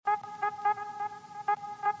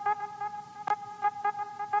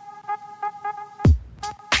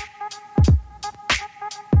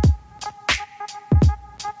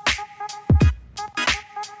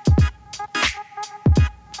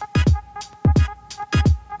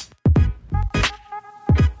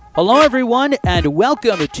Hello, everyone, and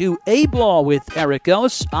welcome to A-Ball with Eric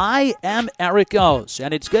Ose. I am Eric Ose,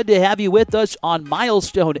 and it's good to have you with us on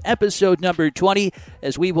Milestone episode number 20,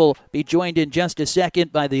 as we will be joined in just a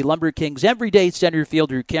second by the Lumber Kings' everyday center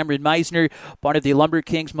fielder Cameron Meisner, part of the Lumber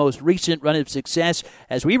Kings' most recent run of success,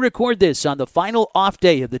 as we record this on the final off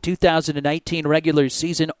day of the 2019 regular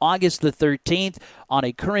season, August the 13th, on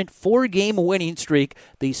a current 4-game winning streak.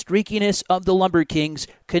 The streakiness of the Lumber Kings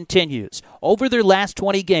continues. Over their last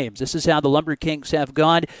 20 games, this is how the Lumber Kings have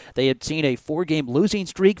gone. They had seen a 4-game losing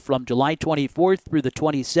streak from July 24th through the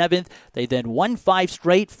 27th. They then won 5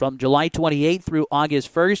 straight from July 28th through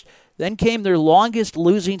August 1st. Then came their longest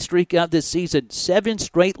losing streak of the season, 7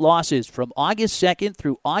 straight losses from August 2nd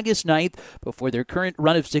through August 9th before their current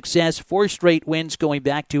run of success, 4 straight wins going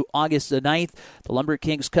back to August the 9th. The Lumber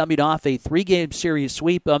Kings coming off a 3-game series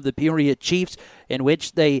sweep of the Peoria Chiefs, in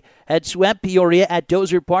which they had swept Peoria at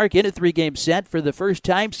Dozer Park in a 3-game set for the first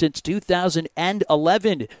time since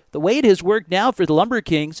 2011. The way it has worked now for the Lumber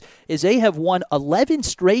Kings is they have won 11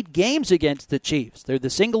 straight games against the Chiefs. They're the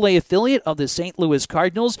single-A affiliate of the St. Louis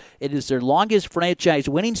Cardinals. It is their longest franchise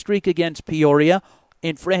winning streak against Peoria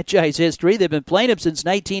in franchise history. They've been playing them since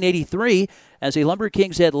 1983, as the Lumber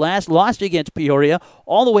Kings had last lost against Peoria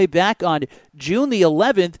all the way back on June the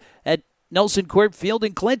 11th at Nelson Court Field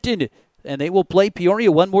in Clinton. And they will play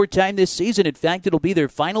Peoria one more time this season. In fact, it'll be their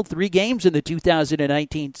final 3 games in the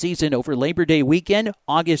 2019 season over Labor Day weekend,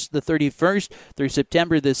 August the 31st through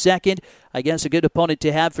September the 2nd. I guess a good opponent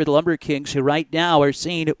to have for the Lumber Kings, who right now are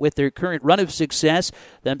seen with their current run of success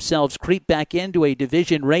themselves creep back into a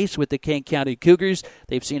division race with the Kane County Cougars.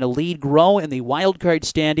 They've seen a lead grow in the wild card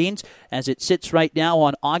standings. As it sits right now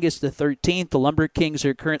on August the 13th, the Lumber Kings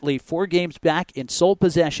are currently 4 games back in sole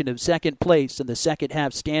possession of second place in the second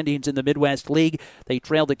half standings in the Midwest League. They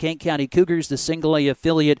trail the Kane County Cougars, the single-A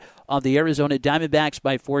affiliate of the Arizona Diamondbacks,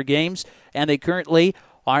 by 4 games, and they currently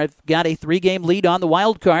have got a 3-game lead on the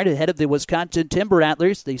wild card ahead of the Wisconsin Timber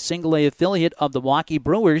Rattlers, the single-A affiliate of the Milwaukee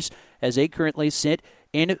Brewers, as they currently sit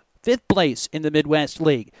in 5th place in the Midwest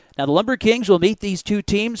League. Now, the Lumber Kings will meet these 2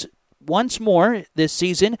 teams once more this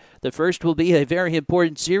season. The first will be a very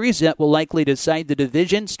important series that will likely decide the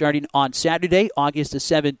division, starting on Saturday, August the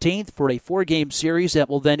 17th, for a 4-game series that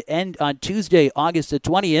will then end on Tuesday, August the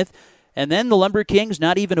 20th. And then the Lumber Kings,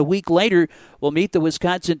 not even a week later, will meet the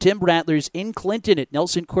Wisconsin Timber Rattlers in Clinton at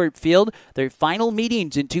Nelson Court Field, their final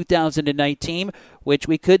meetings in 2019, which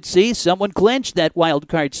we could see someone clinch that wild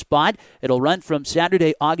card spot. It'll run from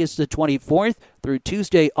Saturday, August the 24th through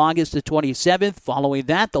Tuesday, August the 27th. Following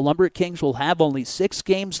that, the Lumber Kings will have only 6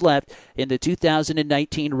 games left in the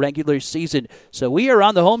 2019 regular season. So we are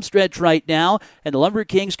on the home stretch right now, and the Lumber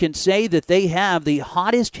Kings can say that they have the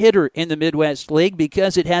hottest hitter in the Midwest League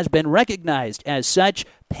because it has been recognized as such.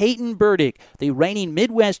 Peyton Burdick, the reigning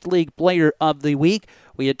Midwest League Player of the Week.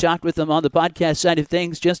 We had talked with him on the podcast side of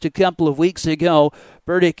things just a couple of weeks ago.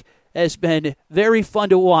 Burdick has been very fun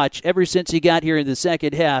to watch ever since he got here in the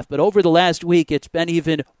second half, but over the last week, it's been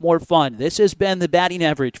even more fun. This has been the batting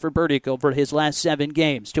average for Burdick over his last 7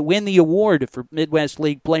 games. To win the award for Midwest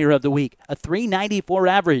League Player of the Week, a .394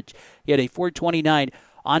 average. He had a .429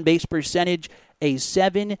 on-base percentage, a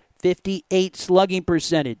 .758 slugging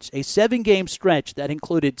percentage, a 7-game stretch that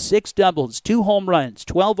included 6 doubles, 2 home runs,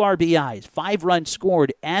 12 RBIs, 5 runs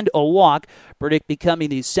scored, and a walk. Burdick becoming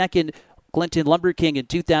the second Clinton Lumber King in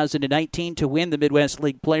 2019 to win the Midwest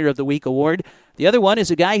League Player of the Week award. The other one is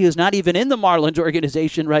a guy who's not even in the Marlins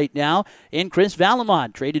organization right now, in Chris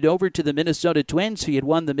Valamon, traded over to the Minnesota Twins. He had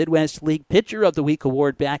won the Midwest League Pitcher of the Week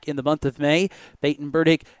award back in the month of May. Peyton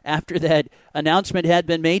Burdick, after that announcement had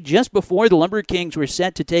been made just before the Lumber Kings were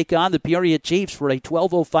set to take on the Peoria Chiefs for a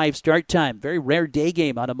 12:05 start time. Very rare day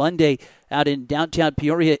game on a Monday out in downtown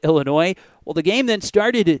Peoria, Illinois. Well, the game then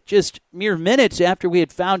started just mere minutes after we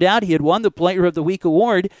had found out he had won the Player of the Week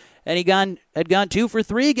award, and he had gone 2 for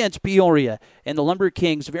 3 against Peoria. And the Lumber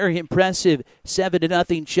Kings, very impressive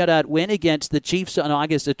 7-0 shutout win against the Chiefs on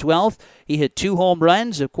August the 12th. He hit 2 home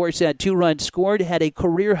runs, of course had 2 runs scored, had a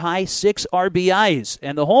career-high 6 RBIs.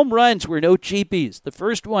 And the home runs were no cheapies. The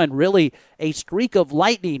first one, really a streak of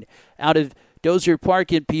lightning out of Dozer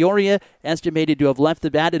Park in Peoria, estimated to have left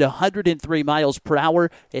the bat at 103 miles per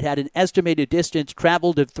hour. It had an estimated distance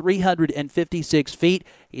traveled of 356 feet.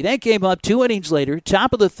 He then came up 2 innings later,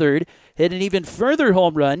 top of the third, hit an even further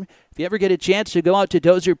home run. If you ever get a chance to go out to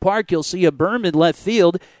Dozier Park, you'll see a berm in left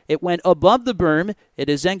field. It went above the berm. It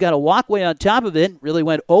has then got a walkway on top of it, really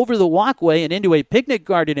went over the walkway and into a picnic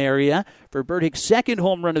garden area for Burdick's second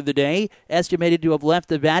home run of the day, estimated to have left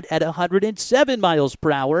the bat at 107 miles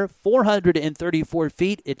per hour, 434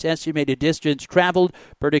 feet. Its estimated distance traveled.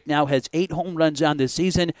 Burdick now has 8 home runs on the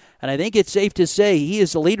season, and I think it's safe to say he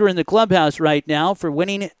is the leader in the clubhouse right now for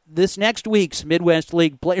winning this next week's Midwest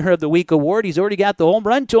League Player of the Week award. He's already got the home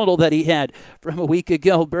run total that he had from a week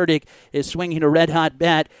ago. Burdick is swinging a red-hot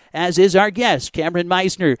bat, as is our guest. Cameron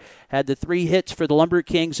Meisner had the 3 hits for the Lumber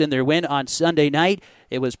Kings in their win on Sunday night.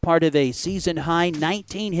 It was part of a season-high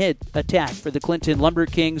 19-hit attack for the Clinton Lumber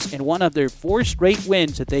Kings and one of their 4 straight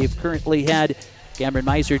wins that they've currently had. Cameron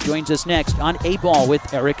Meisner joins us next on A-Ball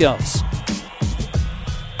with Eric Oss.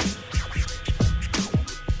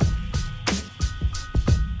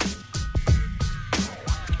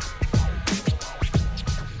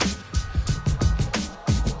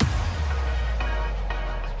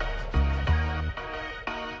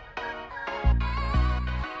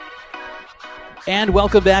 And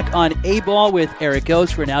welcome back on A-Ball with Eric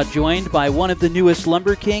Oss. We're now joined by one of the newest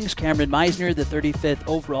Lumber Kings, Cameron Meisner, the 35th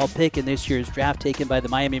overall pick in this year's draft taken by the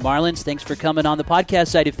Miami Marlins. Thanks for coming on the podcast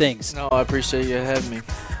side of things. No, I appreciate you having me.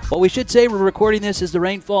 Well, we should say we're recording this as the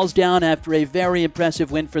rain falls down after a very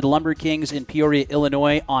impressive win for the Lumber Kings in Peoria,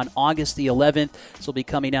 Illinois on August the 11th. This will be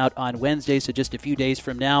coming out on Wednesday, so just a few days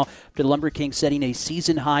from now. The Lumber Kings setting a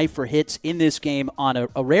season high for hits in this game on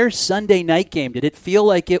a rare Sunday night game. Did it feel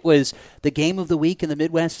like it was the game of the week in the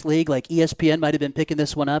Midwest League, like ESPN might have been picking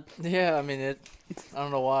this one up? Yeah, I mean, I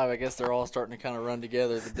don't know why. I guess they're all starting to kind of run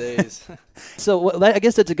together the days. So I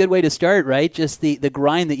guess that's a good way to start, right? Just the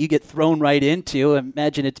grind that you get thrown right into.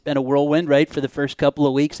 Imagine it's been a whirlwind, right, for the first couple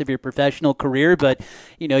of weeks of your professional career. But,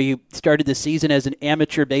 you started the season as an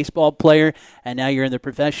amateur baseball player, and now you're in the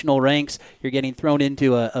professional ranks. You're getting thrown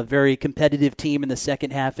into a very competitive team in the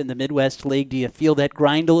second half in the Midwest League. Do you feel that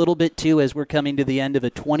grind a little bit, too, as we're coming to the end of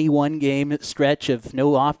a 21-game stretch of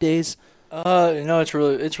no off days? It's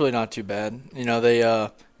really not too bad.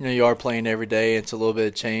 You are playing every day. It's a little bit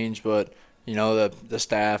of change, but the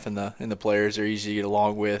staff and the players are easy to get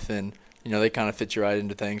along with, and they kind of fit you right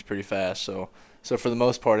into things pretty fast. So for the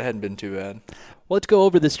most part, it hadn't been too bad. Well, let's go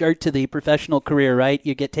over the start to the professional career, right?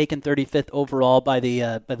 You get taken 35th overall by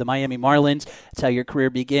the Miami Marlins. That's how your career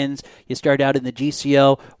begins. You start out in the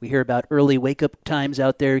GCL. We hear about early wake-up times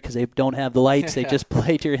out there because they don't have the lights. They just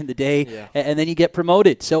play during the day. Yeah. And then you get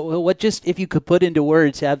promoted. So what, just if you could put into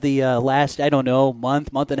words, have the last,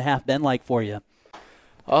 month and a half been like for you?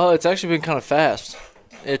 It's actually been kind of fast.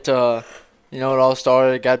 It all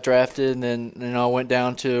started, I got drafted, and then I went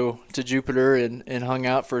down to Jupiter and hung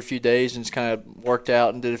out for a few days and just kind of worked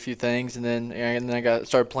out and did a few things, and then I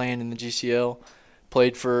started playing in the GCL,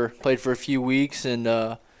 played for a few weeks, and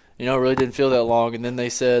really didn't feel that long. And then they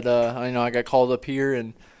said I got called up here,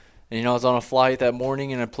 and I was on a flight that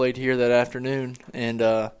morning and I played here that afternoon, and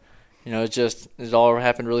it all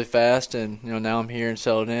happened really fast, and now I'm here and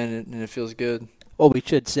settled in, and it feels good. Well, we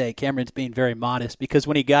should say Cameron's being very modest because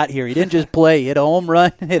when he got here, he didn't just play. He hit a home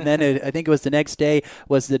run, and then I think it was the next day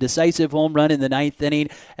was the decisive home run in the 9th inning.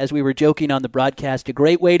 As we were joking on the broadcast, a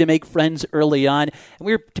great way to make friends early on. And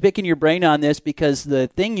we were picking your brain on this because the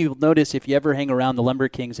thing you'll notice if you ever hang around the Lumber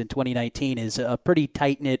Kings in 2019 is a pretty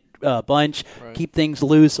tight-knit bunch. Right. Keep things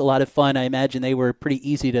loose, a lot of fun. I imagine they were pretty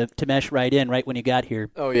easy to mesh right in right when you got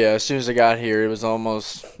here. Oh, yeah. As soon as I got here, it was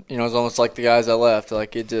almost like the guys I left.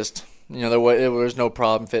 Like it just – there was no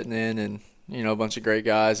problem fitting in, and a bunch of great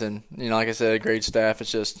guys, and like I said, a great staff.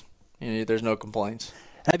 It's just there's no complaints.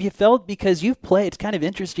 Have you felt, because you've played, it's kind of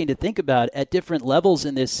interesting to think about at different levels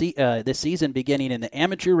in this season, beginning in the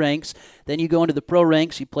amateur ranks, then you go into the pro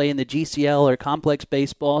ranks, you play in the GCL or complex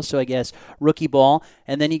baseball, so I guess rookie ball,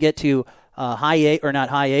 and then you get to high A, or not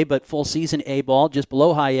high A, but full season A ball, just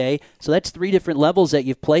below high A. So that's 3 different levels that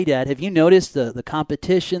you've played at. Have you noticed the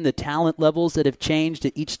competition, the talent levels that have changed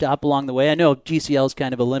at each stop along the way? I know GCL is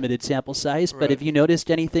kind of a limited sample size, but have you noticed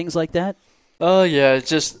any things like that? Yeah, it's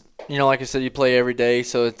just, like I said, you play every day,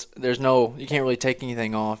 so you can't really take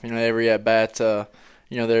anything off. Every at bat, the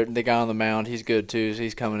guy on the mound, he's good too, so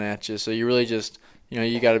he's coming at you. So you really just,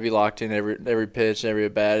 you got to be locked in every pitch, every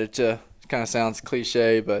at bat. It kind of sounds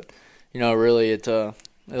cliche, but really it'll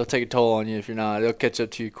take a toll on you if you're not. It'll catch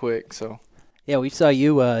up to you quick. So Yeah, we saw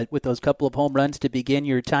you with those couple of home runs to begin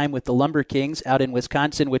your time with the Lumber Kings out in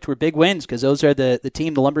Wisconsin, which were big wins because those are the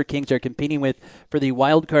team the Lumber Kings are competing with for the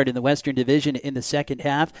wild card in the Western Division in the second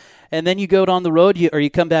half. And then you go on the road, or you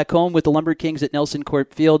come back home with the Lumber Kings at Nelson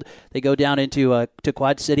Court Field. They go down into to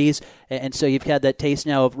Quad Cities, and so you've had that taste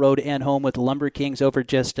now of road and home with the Lumber Kings over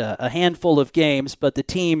just a handful of games. But the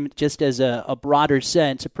team, just as a broader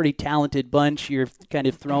sense, a pretty talented bunch. You're kind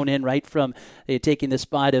of thrown in right from taking the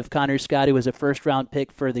spot of Connor Scott, who was a first-round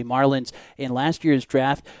pick for the Marlins in last year's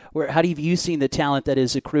draft. How have you seen the talent that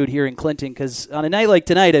is accrued here in Clinton? Because on a night like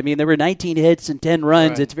tonight, I mean, there were 19 hits and 10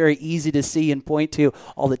 runs. Right. It's very easy to see and point to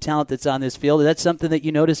all the talent that's on this field. Is that something that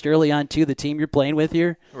you noticed early on, too, the team you're playing with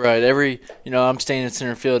here? Right. I'm standing in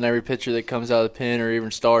center field, and every pitcher that comes out of the pen or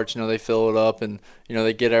even starts, they fill it up, and,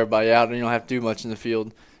 they get everybody out, and you don't have to do much in the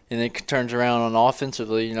field. And it turns around on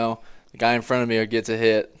offensively, the guy in front of me gets a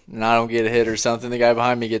hit, and I don't get a hit or something. The guy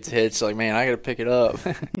behind me gets a hit. It's like, man, I got to pick it up.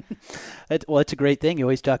 Well, it's a great thing. You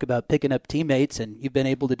always talk about picking up teammates, and you've been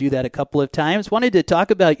able to do that a couple of times. Wanted to talk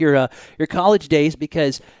about your college days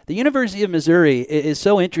because the University of Missouri is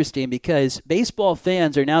so interesting because baseball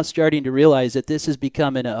fans are now starting to realize that this is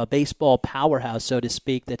becoming a baseball powerhouse, so to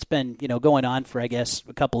speak, that's been going on for, I guess,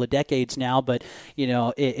 a couple of decades now. But,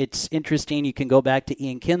 it's interesting. You can go back to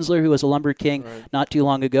Ian Kinsler, who was a Lumber King not too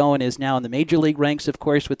long ago and is now in the major league ranks, of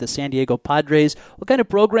course, with the San Diego Padres. What kind of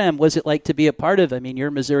program was it like to be a part of? I mean, you're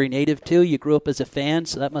a Missouri native, too. You grew up as a fan,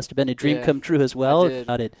 so that must have been a dream come true as well.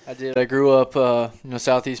 I did. I grew up,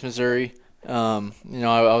 Southeast Missouri. I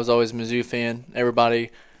was always a Mizzou fan.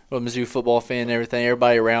 Everybody, a Mizzou football fan and everything.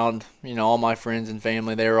 Everybody around, all my friends and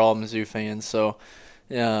family, they were all Mizzou fans. So,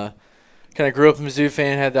 kind of grew up a Mizzou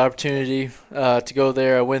fan, had the opportunity to go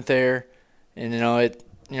there. I went there, and,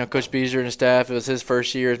 Coach Beezer and his staff, it was his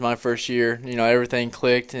first year, it was my first year. Everything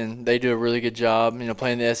clicked, and they do a really good job.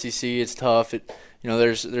 Playing the SEC, it's tough.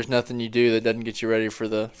 There's nothing you do that doesn't get you ready for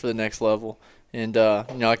the next level. And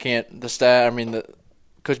I can't the staff. I mean, the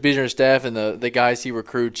Coach Beezer and his staff and the guys he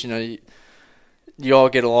recruits. You all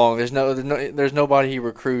get along. There's nobody he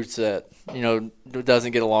recruits that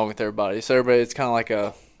doesn't get along with everybody. So everybody, it's kind of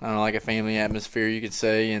like a family atmosphere, you could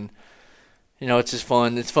say. And it's just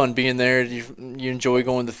fun. It's fun being there. You enjoy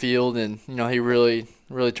going to the field, and he really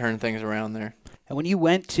turned things around there. And when you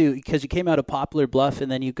went because you came out of Poplar Bluff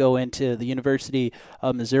and then you go into the University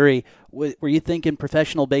of Missouri, were you thinking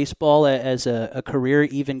professional baseball as a career,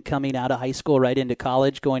 even coming out of high school right into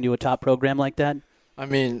college, going to a top program like that? I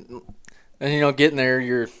mean, and getting there,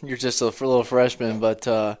 you're just a little freshman, but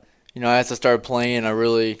as I started playing, I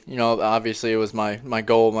really, obviously it was my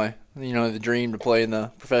goal, the dream to play in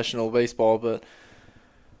the professional baseball, but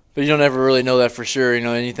you don't ever really know that for sure.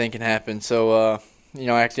 Anything can happen. So.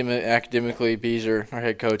 Academically, Beezer, our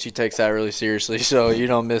head coach, he takes that really seriously. So you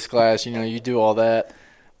don't miss class, you do all that.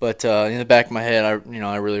 But in the back of my head,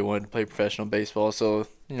 I really wanted to play professional baseball. So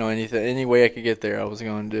any way I could get there, I was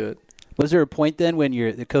going to do it. Was there a point then when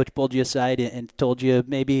the coach pulled you aside and told you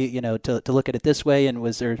maybe to look at it this way? And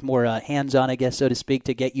was there more hands-on, I guess, so to speak,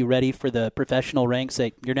 to get you ready for the professional ranks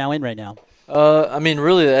that you're now in right now?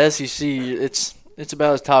 Really, the SEC, it's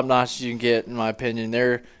about as top notch as you can get, in my opinion.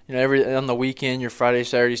 They're, every on the weekend, your Friday,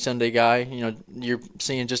 Saturday, Sunday guy, you're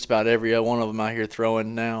seeing just about every one of them out here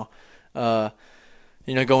throwing now. Going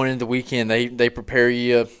into the weekend, they prepare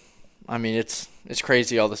you. I mean, it's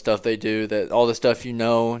crazy all the stuff they do. That all the stuff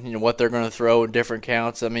what they're going to throw in different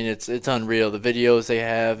counts. I mean, it's unreal. The videos they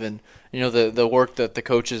have, and the work that the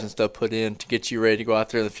coaches and stuff put in to get you ready to go out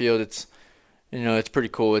there in the field. It's pretty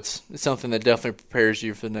cool. It's something that definitely prepares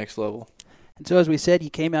you for the next level. And so, as we said,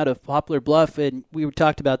 you came out of Poplar Bluff, and we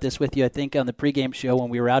talked about this with you, I think, on the pregame show when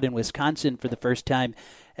we were out in Wisconsin for the first time.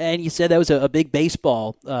 And you said that was a big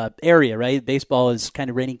baseball area, right? Baseball is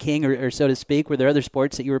kind of reigning king, or so to speak. Were there other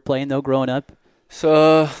sports that you were playing, though, growing up?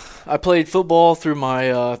 So I played football through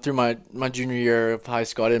my junior year of high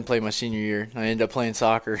school. I didn't play my senior year. I ended up playing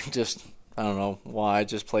soccer. I don't know why. I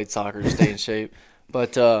just played soccer to stay in shape.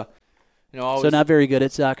 But so not very good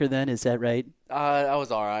at soccer then, is that right? I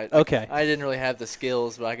was all right. Okay. I didn't really have the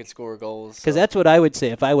skills, but I could score goals. Because that's what I would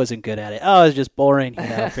say if I wasn't good at it. Oh, it was just boring.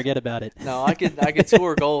 Forget about it. No, I could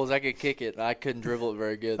score goals. I could kick it. I couldn't dribble it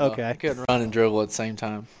very good, though. Okay. I couldn't run and dribble at the same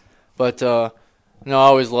time. But I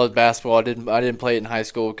always loved basketball. I didn't play it in high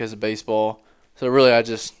school because of baseball. So really, I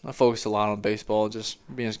focused a lot on baseball, just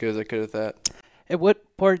being as good as I could at that. At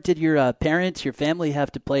what part did your parents, your family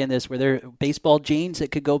have to play in this? Were there baseball genes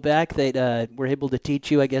that could go back that were able to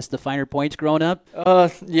teach you, I guess, the finer points growing up?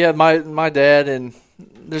 Yeah, my dad, and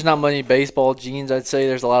there's not many baseball genes, I'd say.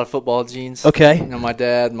 There's a lot of football genes. Okay. My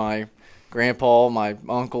dad, my grandpa, my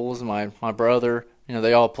uncles, my brother,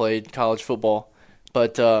 they all played college football.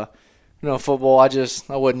 But football, I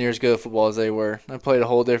wasn't near as good at football as they were. I played a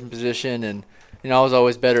whole different position, and I was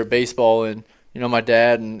always better at baseball. And my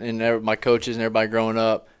dad and my coaches and everybody growing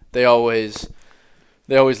up, they always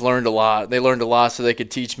learned a lot. They learned a lot so they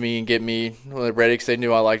could teach me and get me ready because they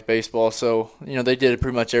knew I liked baseball. So they did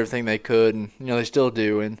pretty much everything they could, and they still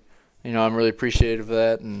do. And I'm really appreciative of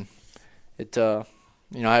that, and it.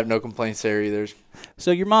 I have no complaints there either.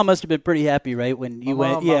 So your mom must have been pretty happy, right, when you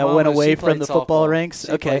went away from the football ranks?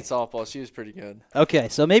 She played softball. She was pretty good. Okay,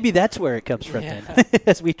 so maybe that's where it comes from then,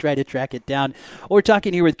 as we try to track it down. Well, we're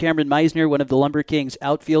talking here with Cameron Meisner, one of the Lumber Kings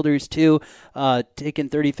outfielders, too, taken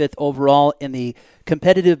 35th overall in the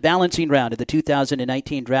competitive balancing round of the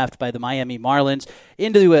 2019 draft by the Miami Marlins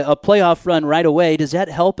into a playoff run right away. Does that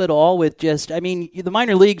help at all with the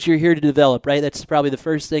minor leagues you're here to develop, right? That's probably the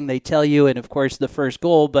first thing they tell you, and, of course, the first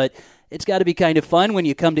goal, but it's got to be kind of fun when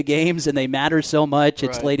you come to games and they matter so much.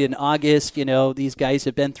 It's late in August. These guys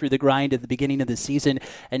have been through the grind at the beginning of the season,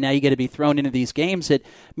 and now you get to be thrown into these games that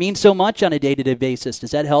mean so much on a day-to-day basis.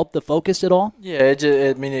 Does that help the focus at all? Yeah, it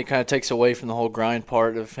kind of takes away from the whole grind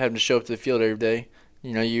part of having to show up to the field every day.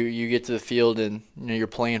 You get to the field and you're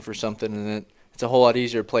playing for something, and it's a whole lot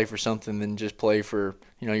easier to play for something than just play for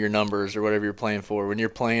your numbers or whatever you're playing for. When you're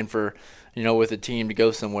playing for with a team to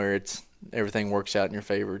go somewhere, everything works out in your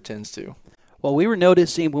favor. It tends to. Well, we were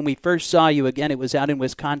noticing when we first saw you, again, it was out in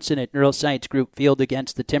Wisconsin at Neuroscience Group Field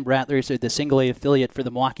against the Tim Rattlers, or the single-A affiliate for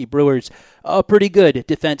the Milwaukee Brewers, a pretty good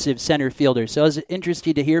defensive center fielder. So I was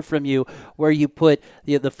interested to hear from you where you put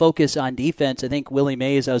the focus on defense. I think Willie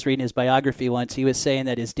Mays, I was reading his biography once, he was saying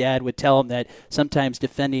that his dad would tell him that sometimes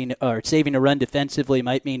defending or saving a run defensively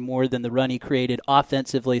might mean more than the run he created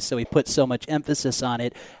offensively, so he put so much emphasis on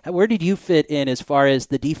it. Where did you fit in as far as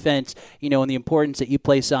the defense, and the importance that you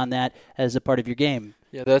place on that as a part of your game?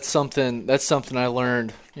 Yeah, that's something I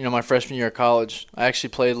learned, my freshman year of college. I actually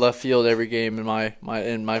played left field every game in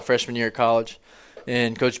my freshman year of college,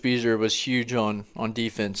 and Coach Beazer was huge on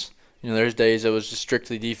defense. There's days it was just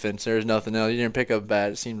strictly defense. There was nothing else. He didn't pick up a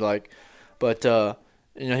bat, it seemed like. But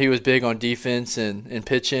he was big on defense and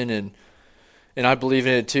pitching, and I believe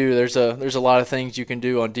in it too. There's a lot of things you can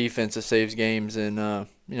do on defense that saves games, and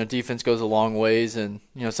defense goes a long ways, and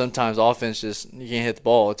sometimes offense you can't hit the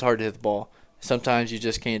ball. It's hard to hit the ball. Sometimes you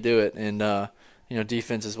just can't do it, and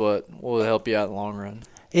defense is what will help you out in the long run.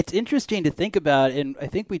 It's interesting to think about, and I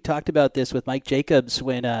think we talked about this with Mike Jacobs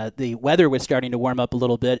when the weather was starting to warm up a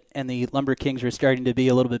little bit and the Lumber Kings were starting to be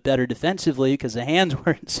a little bit better defensively because the hands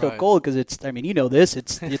weren't so cold because it's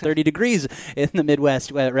 30 degrees in the Midwest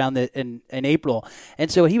around in April. And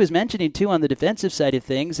so he was mentioning, too, on the defensive side of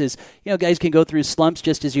things is, guys can go through slumps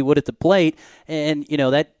just as you would at the plate, and,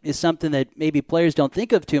 that is something that maybe players don't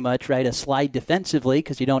think of too much, right, a slide defensively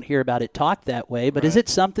because you don't hear about it talked that way. But is it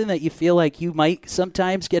something that you feel like you might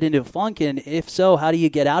sometimes get into a funk, and if so, how do you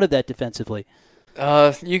get out of that defensively?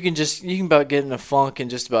 You can about get in a funk in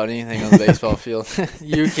just about anything on the baseball field.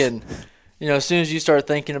 You can, as soon as you start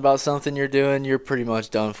thinking about something you're doing, you're pretty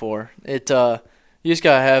much done for. You just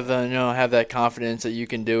gotta have have that confidence that you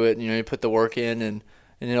can do it. You put the work in, and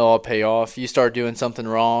it'll all pay off. You start doing something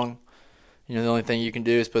wrong, the only thing you can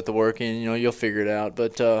do is put the work in. You'll figure it out.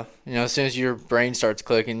 But as soon as your brain starts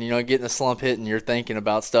clicking, getting a slump hit, and you're thinking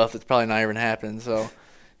about stuff that's probably not even happening. So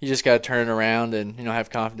you just got to turn it around and have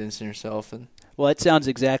confidence in yourself. And well, it sounds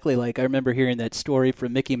exactly like I remember hearing that story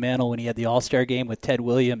from Mickey Mantle when he had the All-Star game with Ted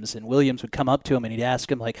Williams, and Williams would come up to him and he'd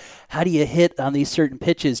ask him, like, how do you hit on these certain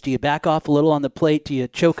pitches? Do you back off a little on the plate? Do you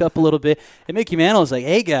choke up a little bit? And Mickey Mantle was like,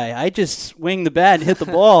 hey, guy, I just swing the bat and hit the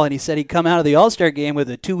ball. And he said he'd come out of the All-Star game with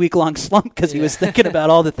a 2-week-long slump because he was thinking about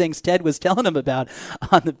all the things Ted was telling him about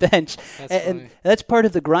on the bench. And that's part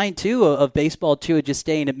of the grind, too, of baseball, too, just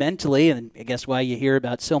staying it mentally. And I guess why you hear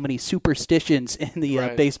about so many superstitions in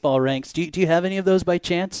the baseball ranks. Do you have any of those by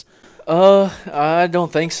chance? I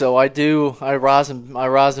don't think so. I do. I rise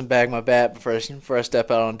and bag my bat before I step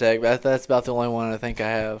out on deck. That's about the only one I think I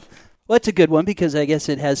have. Well, that's a good one because I guess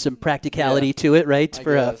it has some practicality to it, right?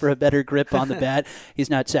 For a better grip on the bat. He's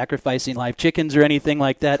not sacrificing live chickens or anything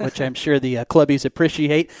like that, which I'm sure the clubbies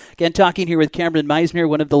appreciate. Again, talking here with Cameron Meisner,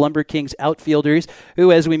 one of the Lumber Kings outfielders,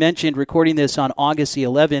 who, as we mentioned, recording this on August the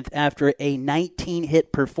 11th after a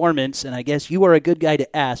 19-hit performance. And I guess you are a good guy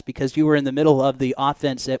to ask because you were in the middle of the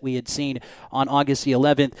offense that we had seen on August the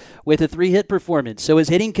 11th with a 3-hit performance. So is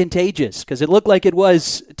hitting contagious? Because it looked like it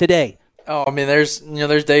was today. Oh, I mean, there's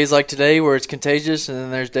days like today where it's contagious, and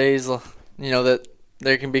then there's days that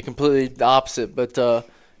there can be completely the opposite. But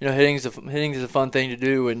hitting is a fun thing to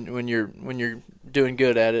do when you're doing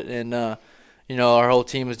good at it, and our whole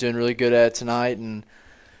team was doing really good at it tonight, and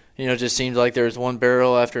just seemed like there was one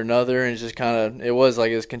barrel after another, and it was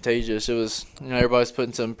like it was contagious. It was, everybody's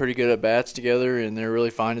putting some pretty good at bats together, and they're really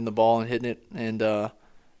finding the ball and hitting it, and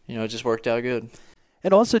it just worked out good.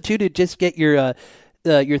 And also too, to just get your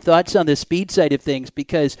thoughts on the speed side of things,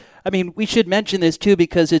 because we should mention this too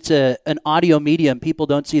because it's an audio medium. People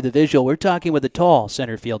don't see the visual. We're talking with a tall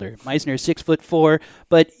center fielder. Meisner is 6'4",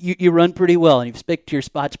 but you run pretty well and you've picked your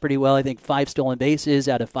spots pretty well. I think 5 stolen bases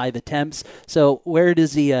out of 5 attempts. So where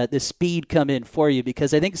does the speed come in for you?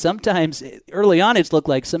 Because I think sometimes early on it's looked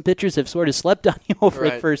like some pitchers have sort of slept on you over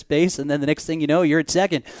at first base, and then the next thing you know, you're at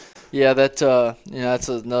second. Yeah, that's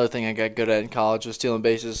another thing I got good at in college was stealing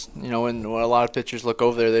bases. When a lot of pitchers look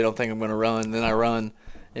over there, they don't think I'm going to run, and then I run.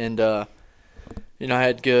 And I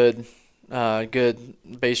had good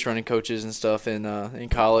base running coaches and stuff in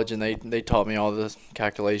college, and they taught me all the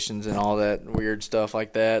calculations and all that weird stuff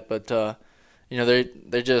like that. But they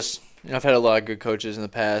just I've had a lot of good coaches in the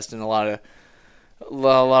past, and a lot of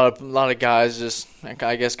guys just,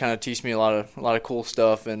 I guess, kind of teach me a lot of cool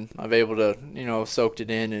stuff, and I've able to soaked it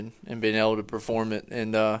in and been able to perform it.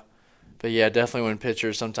 And but yeah, definitely when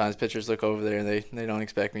sometimes pitchers look over there and they don't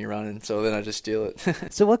expect me running, so then I just steal it.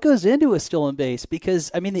 So what goes into a stolen base?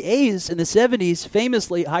 Because, the A's in the 70s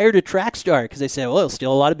famously hired a track star because they said, well, he'll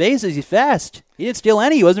steal a lot of bases. He's fast. He didn't steal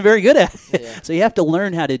any. He wasn't very good at it. Yeah. So you have to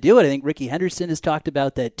learn how to do it. I think Ricky Henderson has talked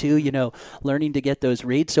about that too, learning to get those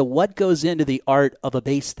reads. So what goes into the art of a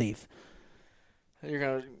base thief? I'm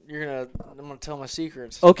gonna tell my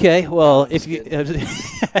secrets. Okay, well, if you,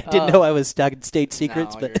 I didn't know I was talking state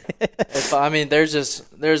secrets, no, but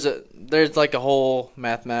there's like a whole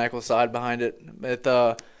mathematical side behind it. If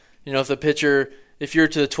you're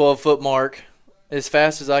to the 12-foot mark, as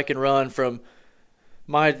fast as I can run from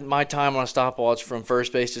my time on a stopwatch from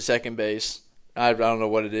first base to second base, I don't know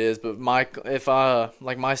what it is, but my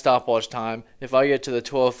stopwatch time, if I get to the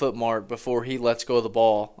 12-foot mark before he lets go of the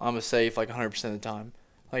ball, I'm safe 100% of the time.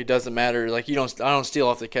 It doesn't matter. I don't steal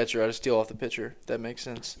off the catcher. I just steal off the pitcher. If that makes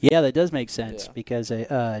sense. Yeah, that does make sense because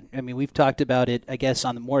we've talked about it, I guess,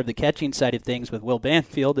 on more of the catching side of things with Will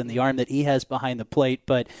Banfield and the arm that he has behind the plate.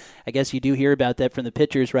 But I guess you do hear about that from the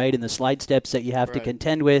pitchers, right? And the slide steps that you have to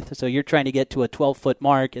contend with. So you're trying to get to a 12-foot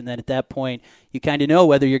mark, and then at that point, you kind of know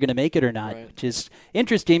whether you're going to make it or not, which is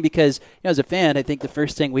interesting because, as a fan, I think the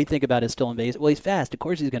first thing we think about is stolen base. Well, he's fast. Of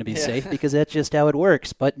course he's going to be safe because that's just how it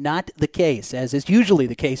works. But not the case, as is usually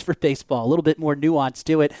the case for baseball. A little bit more nuance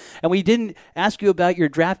to it. And we didn't ask you about your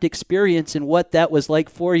draft experience and what that was like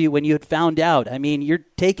for you when you had found out. You're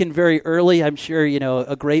taken very early. I'm sure,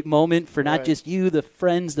 a great moment for not just you, the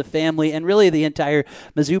friends, the family, and really the entire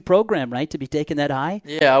Mizzou program, right, to be taken that high?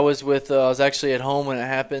 Yeah, I was actually at home when it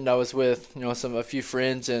happened. I was with, a few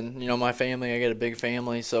friends and my family. I got a big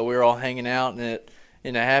family, so we were all hanging out, and it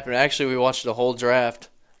happened. Actually, we watched the whole draft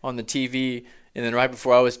on the TV, and then right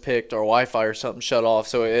before I was picked, our Wi-Fi or something shut off,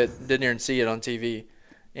 so it didn't even see it on TV.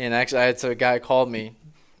 And actually, I had a guy called me,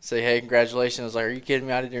 say, "Hey, congratulations." I was like, "Are you kidding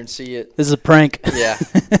me? I didn't even see it." This is a prank. Yeah.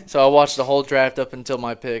 So I watched the whole draft up until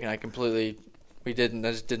my pick, and I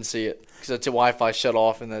just didn't see it because the Wi-Fi shut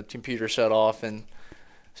off and the computer shut off, and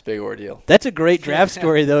it's a big ordeal. That's a great draft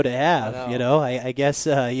story, though, to have. I guess,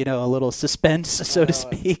 a little suspense, so to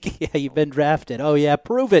speak. Yeah, you've been drafted. Oh, yeah,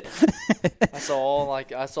 prove it. I saw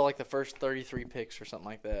the first 33 picks or something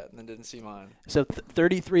like that, and then didn't see mine. So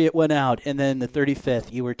 33 it went out, and then the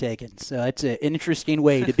 35th you were taken. So it's an interesting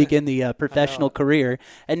way to begin the professional career.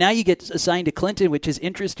 And now you get assigned to Clinton, which is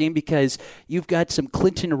interesting because you've got some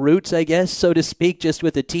Clinton roots, I guess, so to speak, just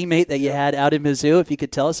with a teammate that you had out in Mizzou. If you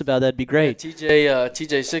could tell us about that, that'd be great. Yeah,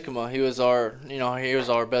 TJ Sycamore, he was our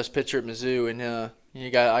best pitcher at Mizzou, and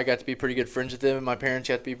I got to be pretty good friends with him, and my parents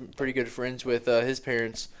got to be pretty good friends with his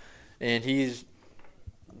parents, and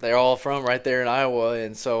they're all from right there in Iowa,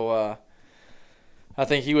 and so I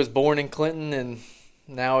think he was born in Clinton, and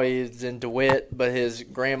now he's in DeWitt, but his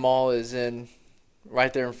grandma is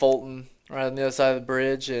right there in Fulton, right on the other side of the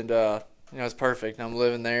bridge, and it's perfect. I'm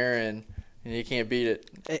living there, and you can't beat it.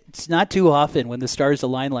 It's not too often when the stars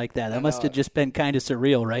align like that. That must have just been kind of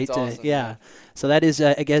surreal, right? That's awesome, yeah. So that is,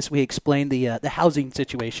 I guess we explained the housing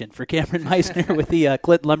situation for Cameron Meisner with the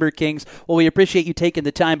Clinton Lumber Kings. Well, we appreciate you taking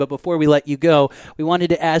the time, but before we let you go, we wanted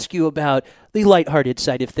to ask you about the lighthearted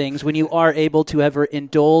side of things. When you are able to ever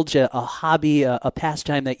indulge a hobby, a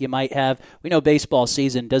pastime that you might have. We know baseball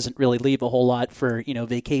season doesn't really leave a whole lot for,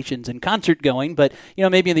 vacations and concert going, but,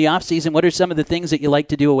 maybe in the off season, what are some of the things that you like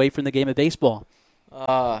to do away from the game of baseball?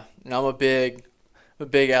 I'm a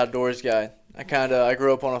big outdoors guy. I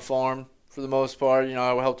grew up on a farm for the most part.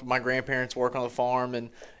 I helped my grandparents work on the farm, and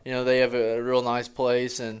they have a real nice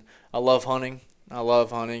place. And I love hunting.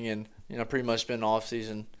 And pretty much been off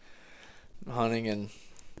season hunting and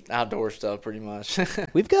outdoor stuff pretty much.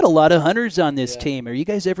 We've got a lot of hunters on this Yeah. team. Are you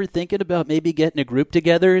guys ever thinking about maybe getting a group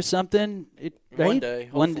together or something? Right? One day,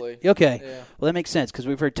 hopefully. Okay. Yeah. Well, that makes sense because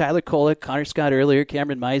we've heard Tyler Kolek, Connor Scott earlier,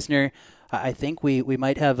 Cameron Meisner. I think we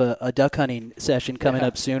might have a duck hunting session coming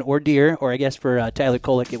up soon, or deer, or I guess for Tyler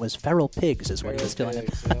Kolek it was feral pigs is what he was telling him.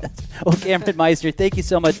 Yeah. Well, Cameron Meisner, thank you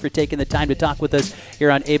so much for taking the time to talk with us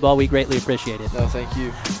here on A-Ball. We greatly appreciate it. No, thank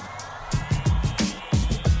you.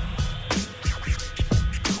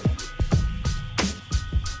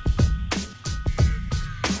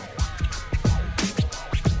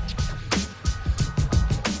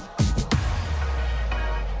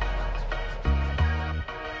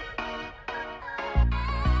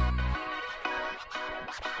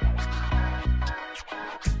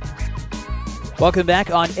 Welcome back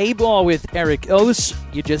on A-Ball with Eric Ose.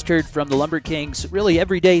 You just heard from the Lumber Kings, really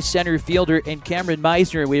everyday center fielder, and Cameron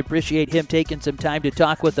Meisner. We appreciate him taking some time to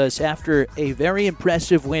talk with us after a very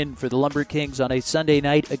impressive win for the Lumber Kings on a Sunday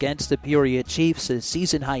night against the Peoria Chiefs. A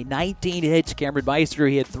season-high 19 hits. Cameron Meisner,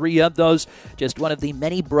 he had 3 of those. Just one of the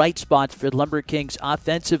many bright spots for the Lumber Kings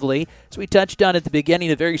offensively. As we touched on at the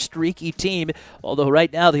beginning, a very streaky team, although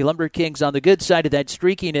right now the Lumber Kings on the good side of that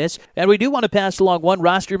streakiness. And we do want to pass along one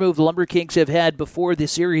roster move the Lumber Kings have had before the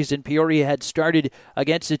series in Peoria had started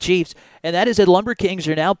against the Chiefs, and that is that Lumber Kings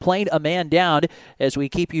are now playing a man down as we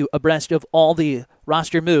keep you abreast of all the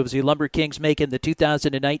roster moves the Lumber Kings make in the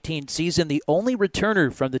 2019 season. The only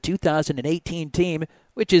returner from the 2018 team,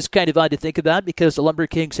 which is kind of odd to think about because the Lumber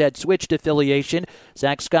Kings had switched affiliation.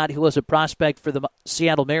 Zach Scott, who was a prospect for the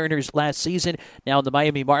Seattle Mariners last season, now in the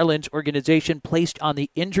Miami Marlins organization, placed on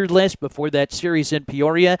the injured list before that series in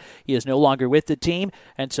Peoria. He is no longer with the team,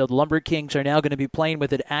 and so the Lumber Kings are now going to be playing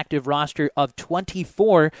with an active roster of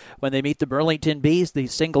 24 when they meet the Burlington Bees, the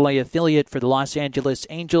single-A affiliate for the Los Angeles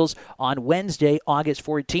Angels, on Wednesday, August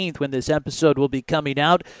 14th, when this episode will be coming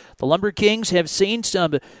out. The Lumber Kings have seen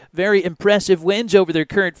some very impressive wins over their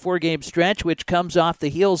current 4-game stretch, which comes off the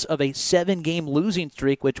heels of a 7-game losing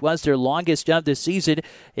streak, which was their longest of the season.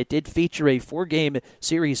 It did feature a 4-game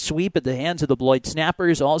series sweep at the hands of the Beloit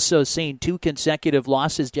Snappers, also seeing 2 consecutive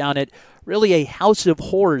losses down at really a house of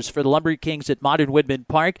horrors for the Lumber Kings at Modern Woodman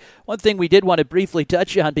Park. One thing we did want to briefly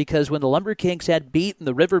touch on, because when the Lumber Kings had beaten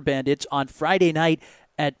the River Bandits on Friday night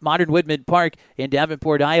at Modern Woodman Park in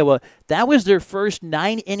Davenport, Iowa, that was their first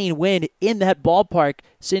 9-inning win in that ballpark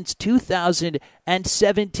since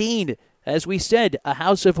 2017. As we said, a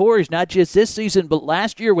house of horrors, not just this season, but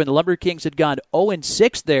last year when the Lumber Kings had gone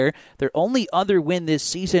 0-6 there. Their only other win this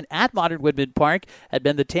season at Modern Woodman Park had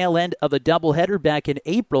been the tail end of a doubleheader back in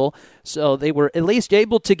April, so they were at least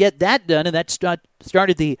able to get that done, and that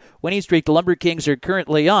started the winning streak the Lumber Kings are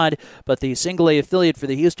currently on. But the single-A affiliate for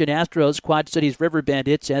the Houston Astros, Quad Cities River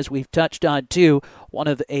Bandits, as we've touched on too, one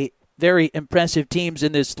of a very impressive teams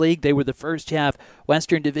in this league. They were the first half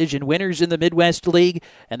Western Division winners in the Midwest League,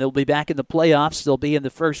 and they'll be back in the playoffs. They'll be in the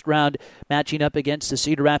first round matching up against the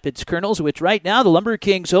Cedar Rapids Colonels, which right now the Lumber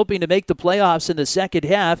Kings hoping to make the playoffs in the second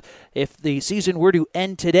half. If the season were to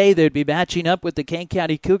end today, they'd be matching up with the Kane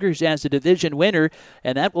County Cougars as the division winner,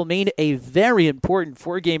 and that will mean a very important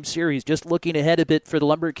 4-game series. Just looking ahead a bit for the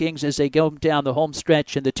Lumber Kings as they go down the home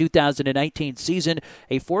stretch in the 2019 season,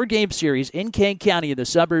 a 4-game series in Kane County in the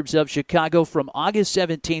suburbs of Chicago from August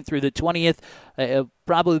 17th through the 20th.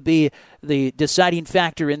 Probably be the deciding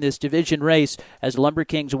factor in this division race as the Lumber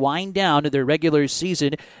Kings wind down to their regular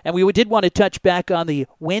season. And we did want to touch back on the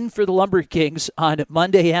win for the Lumber Kings on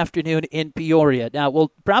Monday afternoon in Peoria. Now,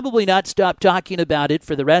 we'll probably not stop talking about it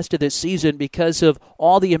for the rest of this season because of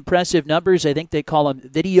all the impressive numbers. I think they call them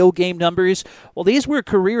video game numbers. Well, these were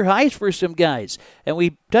career highs for some guys. And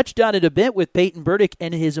we touched on it a bit with Peyton Burdick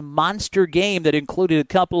and his monster game that included a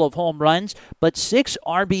couple of home runs, but 6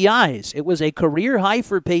 RBIs. It was a career high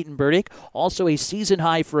for Peyton Burdick, also a season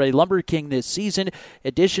high for a Lumber King this season.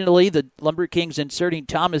 Additionally, the Lumber Kings inserting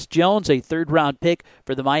Thomas Jones, a third-round pick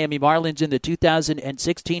for the Miami Marlins in the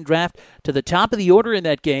 2016 draft, to the top of the order in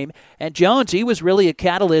that game. And Jones, he was really a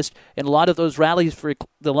catalyst in a lot of those rallies for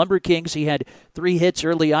the Lumber Kings. He had 3 hits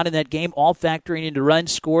early on in that game, all factoring into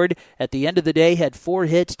runs scored. At the end of the day, had 4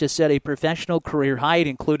 hits to set a professional career high. It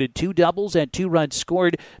included 2 doubles and 2 runs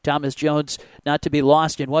scored. Thomas Jones not to be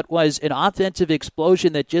lost in what was an offensive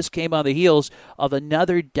explosion that just came on the heels of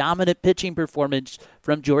another dominant pitching performance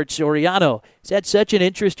from George Soriano. He's had such an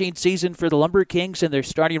interesting season for the Lumber Kings and their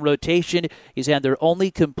starting rotation. He's had their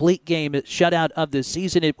only complete game shutout of the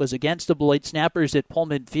season. It was against the Beloit Snappers at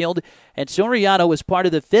Pullman Field, and Soriano was part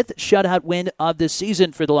of the 5th shutout win of the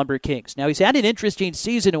season for the Lumber Kings. Now, he's had an interesting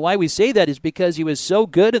season, and why we say that is because he was so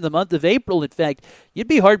good in the month of April. In fact, you'd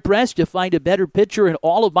be hard-pressed to find a better pitcher in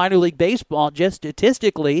all of minor league baseball, just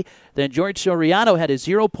statistically, than George Soriano. Had a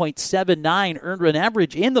 0.79 earned run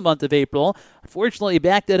average in the month of April. Unfortunately, he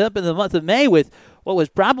backed that up in the month of May with what was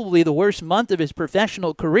probably the worst month of his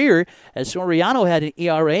professional career, as Soriano had an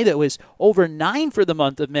ERA that was over 9 for the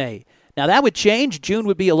month of May. Now, that would change. June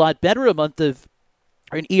would be a lot better,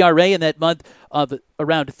 an ERA in that month of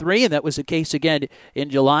around 3, and that was the case again in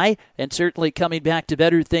July, and certainly coming back to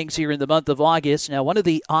better things here in the month of August. Now, one of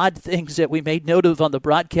the odd things that we made note of on the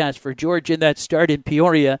broadcast for George in that start in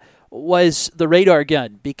Peoria was the radar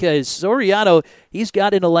gun, because Soriano, he's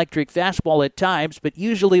got an electric fastball at times, but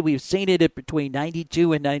usually we've seen it at between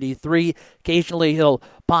 92 and 93. Occasionally he'll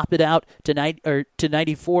pop it out to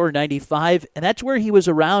 94 or 95, and that's where he was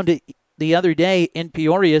around the other day in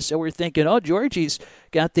Peoria. So we're thinking, Georgie's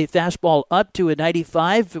got the fastball up to a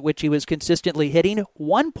 95, which he was consistently hitting.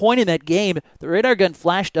 One point in that game, the radar gun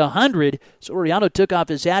flashed 100. Soriano took off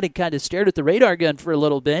his hat and kind of stared at the radar gun for a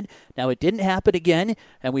little bit. Now, it didn't happen again,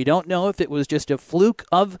 and we don't know if it was just a fluke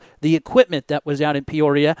of the equipment that was out in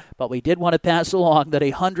Peoria, but we did want to pass along that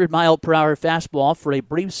 100-mile-per-hour fastball for a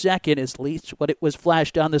brief second, at least what it was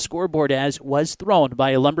flashed on the scoreboard as, was thrown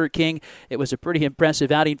by a Lumber King. It was a pretty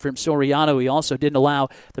impressive outing from Soriano. He also didn't allow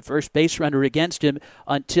the first base runner against him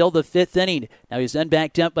until the 5th inning. Now, he's then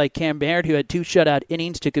backed up by Cam Baird, who had 2 shutout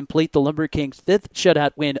innings to complete the Lumber Kings' 5th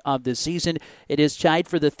shutout win of the season. It is tied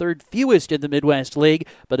for the 3rd fewest in the Midwest League,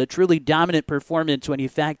 but a truly dominant performance when you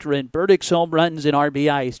factor in Burdick's home runs and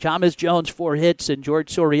RBIs, Thomas Jones' 4 hits, and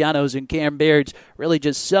George Soriano's and Cam Baird's really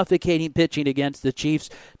just suffocating pitching against the Chiefs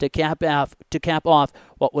to cap off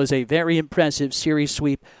what was a very impressive series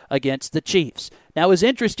sweep against the Chiefs. Now, it was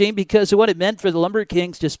interesting because of what it meant for the Lumber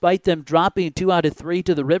Kings. Despite them dropping 2 out of 3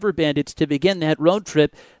 to the River Bandits to begin that road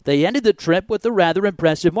trip, they ended the trip with a rather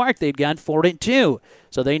impressive mark. They'd gone 4-2.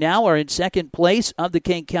 So they now are in second place of the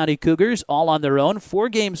Kane County Cougars, all on their own, 4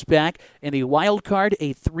 games back in the wild card,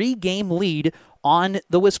 a 3-game lead on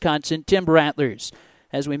the Wisconsin Timber Rattlers.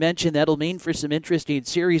 As we mentioned, that'll mean for some interesting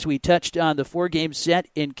series. We touched on the 4-game set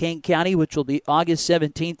in Kane County, which will be August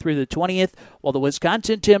 17th through the 20th, while the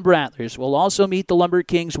Wisconsin Timber Rattlers will also meet the Lumber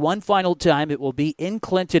Kings one final time. It will be in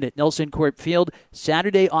Clinton at Nelson Court Field,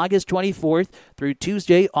 Saturday, August 24th through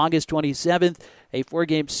Tuesday, August 27th, a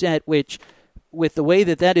 4-game set, which, with the way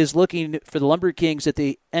that is looking for the Lumber Kings at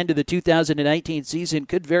the end of the 2019 season,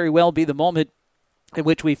 could very well be the moment in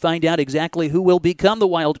which we find out exactly who will become the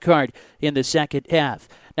wild card in the second half.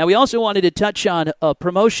 Now, we also wanted to touch on a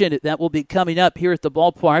promotion that will be coming up here at the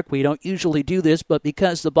ballpark. We don't usually do this, but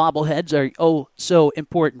because the bobbleheads are so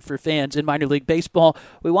important for fans in minor league baseball,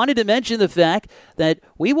 we wanted to mention the fact that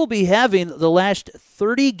we will be having the last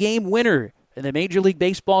 30-game winner in the Major League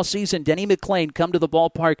Baseball season, Denny McLain, come to the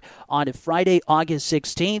ballpark on Friday, August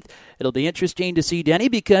 16th. It'll be interesting to see Denny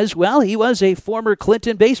because, he was a former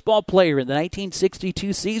Clinton baseball player in the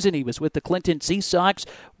 1962 season. He was with the Clinton Sea Sox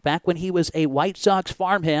back when he was a White Sox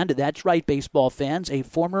farmhand. That's right, baseball fans, a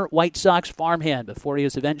former White Sox farmhand before he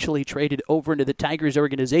was eventually traded over into the Tigers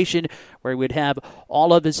organization, where he would have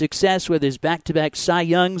all of his success with his back-to-back Cy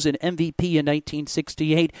Youngs and MVP in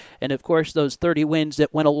 1968, and of course those 30 wins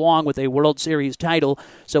that went along with a World Series title.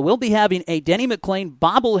 So we'll be having a Denny McLain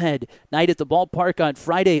bobblehead night at the ballpark on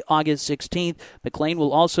Friday, August 16th. McLain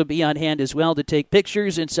will also be on hand as well to take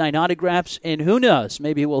pictures and sign autographs, and who knows,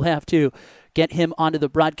 maybe we'll have to get him onto the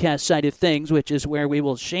broadcast side of things, which is where we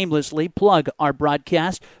will shamelessly plug our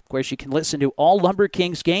broadcast. Of course, you can listen to all Lumber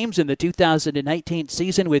Kings games in the 2019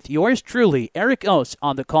 season with yours truly, Eric Ose,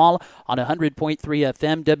 on the call on 100.3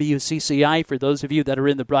 FM WCCI for those of you that are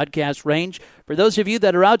in the broadcast range. For those of you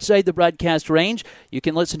that are outside the broadcast range, you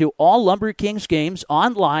can listen to all Lumber Kings games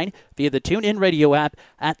online via the TuneIn Radio app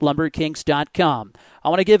at lumberkings.com. I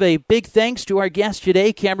want to give a big thanks to our guest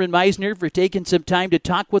today, Cameron Meisner, for taking some time to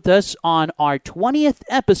talk with us on our 20th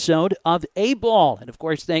episode of A-Ball. And, of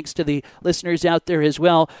course, thanks to the listeners out there as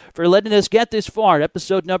well for letting us get this far,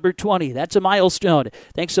 episode number 20. That's a milestone.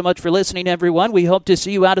 Thanks so much for listening, everyone. We hope to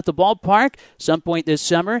see you out at the ballpark some point this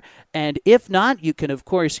summer. And if not, you can, of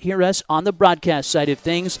course, hear us on the broadcast side of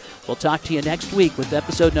things. We'll talk to you next week with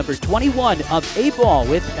episode number 21 of A-Ball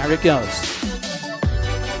with Eric Ose.